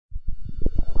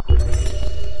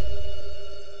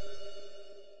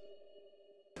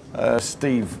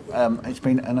Steve, it's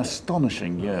been an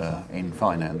astonishing year in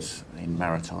finance, in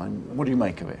maritime. What do you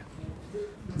make of it?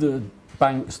 The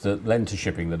banks that lend to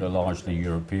shipping, that are largely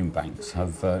European banks,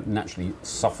 have naturally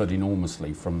suffered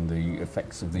enormously from the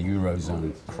effects of the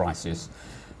Eurozone crisis,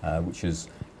 which has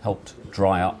helped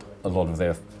dry up a lot of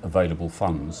their available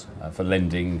funds for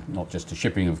lending, not just to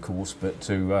shipping of course, but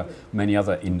to many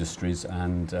other industries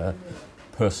and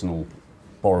personal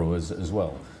borrowers as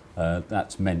well.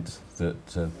 That's meant that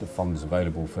the funds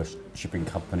available for shipping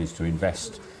companies to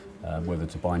invest, whether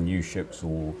to buy new ships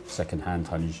or second-hand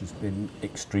tonnage, has been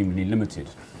extremely limited,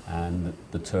 and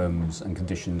the terms and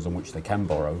conditions on which they can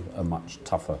borrow are much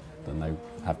tougher than they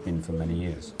have been for many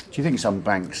years. Do you think some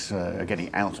banks are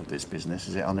getting out of this business?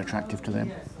 Is it unattractive to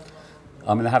them?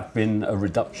 I mean, there have been a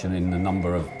reduction in the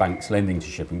number of banks lending to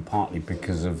shipping, partly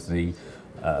because of the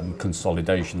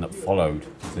consolidation that followed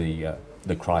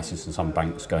the crisis and some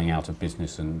banks going out of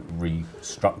business and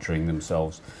restructuring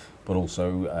themselves, but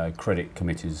also credit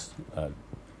committees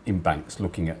in banks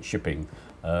looking at shipping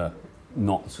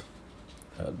not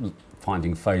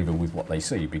finding favour with what they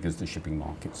see, because the shipping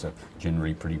markets are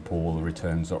generally pretty poor, the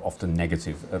returns are often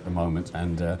negative at the moment,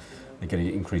 and they're getting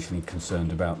increasingly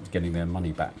concerned about getting their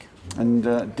money back. And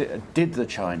did the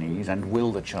Chinese and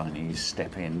will the Chinese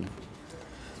step in?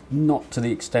 Not to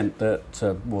the extent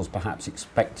that was perhaps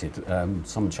expected.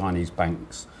 Some Chinese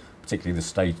banks, particularly the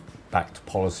state-backed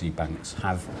policy banks,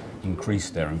 have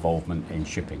increased their involvement in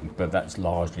shipping, but that's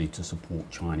largely to support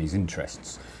Chinese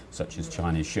interests, such as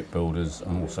Chinese shipbuilders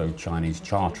and also Chinese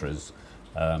charterers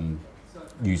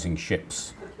using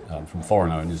ships from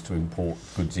foreign owners to import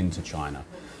goods into China.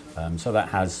 So that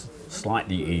has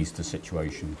slightly eased the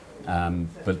situation.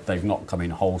 But they've not come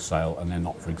in wholesale, and they're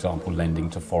not, for example, lending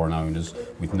to foreign owners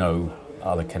with no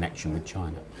other connection with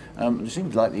China. It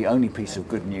seems like the only piece of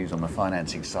good news on the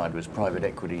financing side was private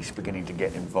equities beginning to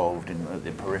get involved in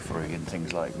the periphery in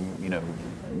things like,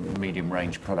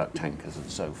 medium-range product tankers and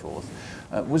so forth.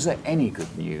 Was there any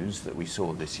good news that we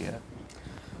saw this year?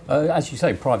 As you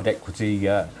say, private equity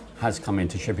has come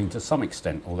into shipping to some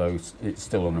extent, although it's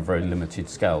still on a very limited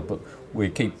scale. But we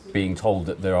keep being told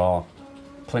that there are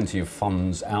plenty of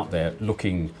funds out there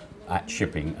looking at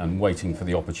shipping and waiting for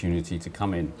the opportunity to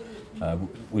come in.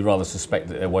 We rather suspect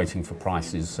that they're waiting for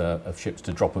prices of ships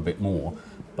to drop a bit more,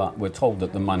 but we're told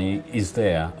that the money is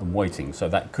there and waiting, so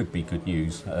that could be good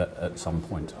news at some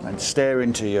point. And stare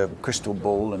into your crystal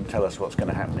ball and tell us what's going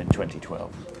to happen in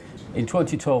 2012. In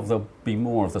 2012 there'll be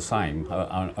more of the same,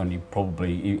 only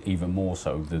probably even more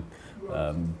so. The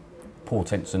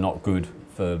portents are not good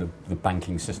for the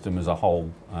banking system as a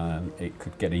whole. It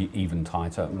could get even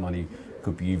tighter, money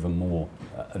could be even more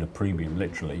at a premium,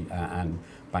 literally, and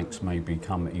banks may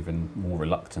become even more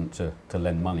reluctant to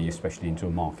lend money, especially into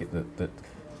a market that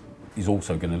is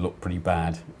also going to look pretty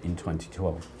bad in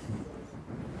 2012.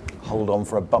 Hold on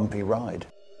for a bumpy ride.